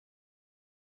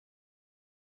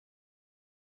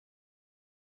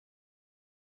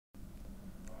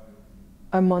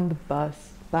I'm on the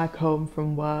bus back home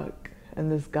from work, and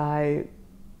this guy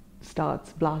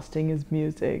starts blasting his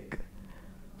music.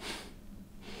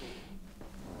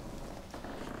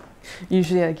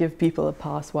 Usually I give people a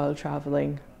pass while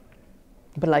traveling,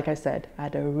 but like I said, I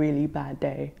had a really bad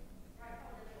day.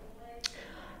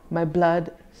 My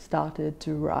blood started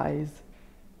to rise.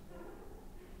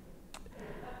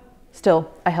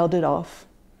 Still, I held it off.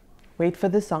 Wait for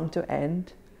the song to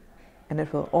end, and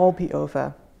it will all be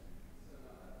over.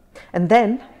 And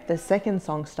then the second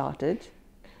song started.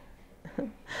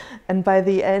 And by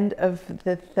the end of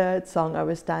the third song, I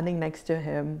was standing next to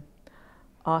him,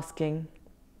 asking,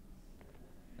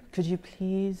 could you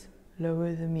please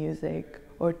lower the music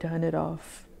or turn it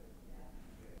off?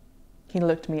 He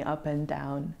looked me up and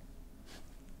down.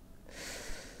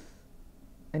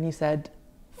 And he said,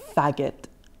 faggot.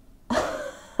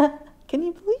 Can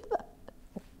you believe that?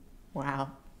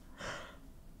 Wow.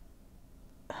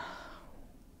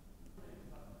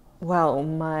 Well,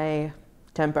 my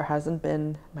temper hasn't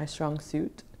been my strong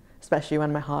suit, especially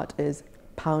when my heart is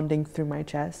pounding through my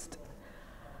chest.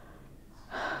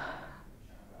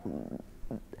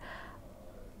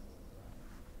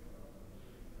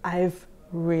 I've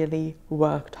really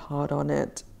worked hard on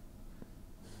it.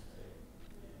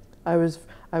 I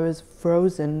was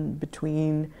frozen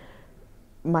between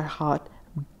my heart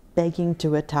begging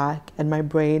to attack and my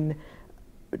brain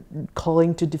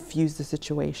calling to diffuse the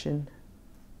situation.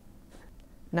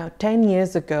 Now, 10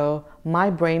 years ago, my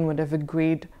brain would have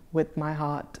agreed with my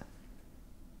heart,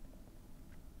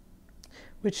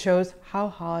 which shows how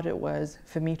hard it was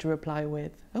for me to reply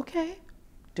with, okay,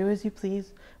 do as you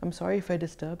please. I'm sorry if I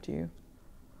disturbed you.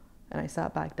 And I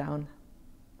sat back down.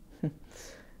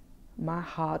 My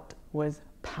heart was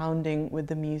pounding with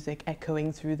the music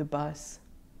echoing through the bus,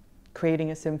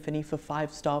 creating a symphony for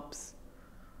 5 stops.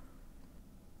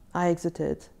 I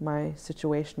exited my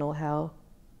situational hell,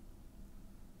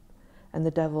 and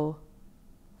the devil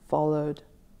followed.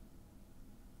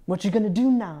 What you gonna do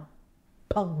now,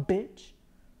 punk bitch?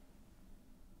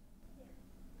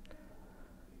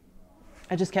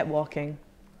 I just kept walking.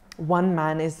 One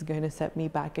man is going to set me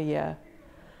back a year.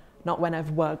 Not when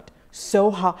I've worked so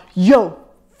hard. Yo,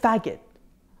 faggot,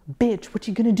 bitch, what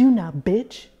you gonna do now,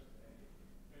 bitch?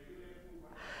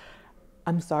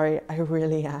 I'm sorry, I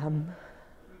really am.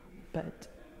 But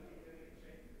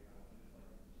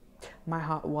my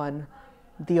heart won.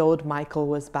 The old Michael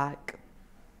was back.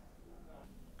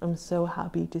 I'm so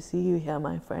happy to see you here,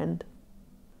 my friend.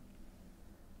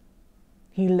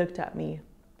 He looked at me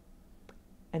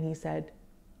and he said,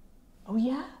 oh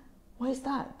yeah? Why is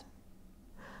that?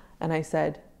 And I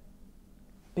said,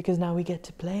 because now we get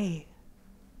to play.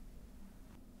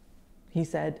 He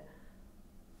said,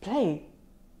 play?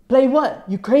 Play what?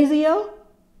 You crazy, yo?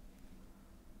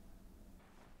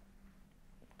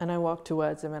 And I walked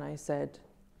towards him and I said,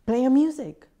 play your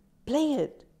music. Play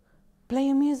it. Play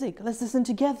your music. Let's listen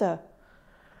together.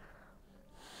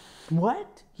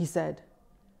 What? He said,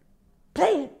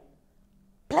 play it.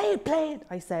 Play it, play it.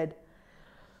 I said.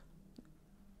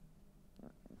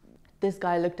 This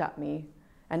guy looked at me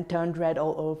and turned red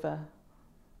all over.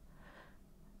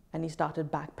 And he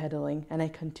started backpedaling, and I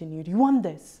continued, you want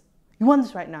this? You want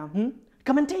this right now,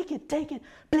 Come and take it, play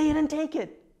it and take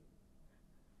it.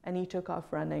 And he took off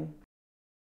running.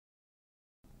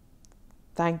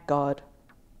 Thank God.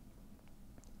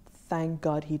 Thank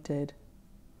God he did.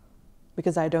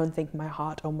 Because I don't think my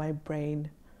heart or my brain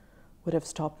would have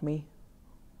stopped me.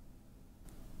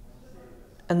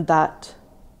 And that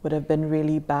would have been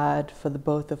really bad for the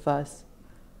both of us.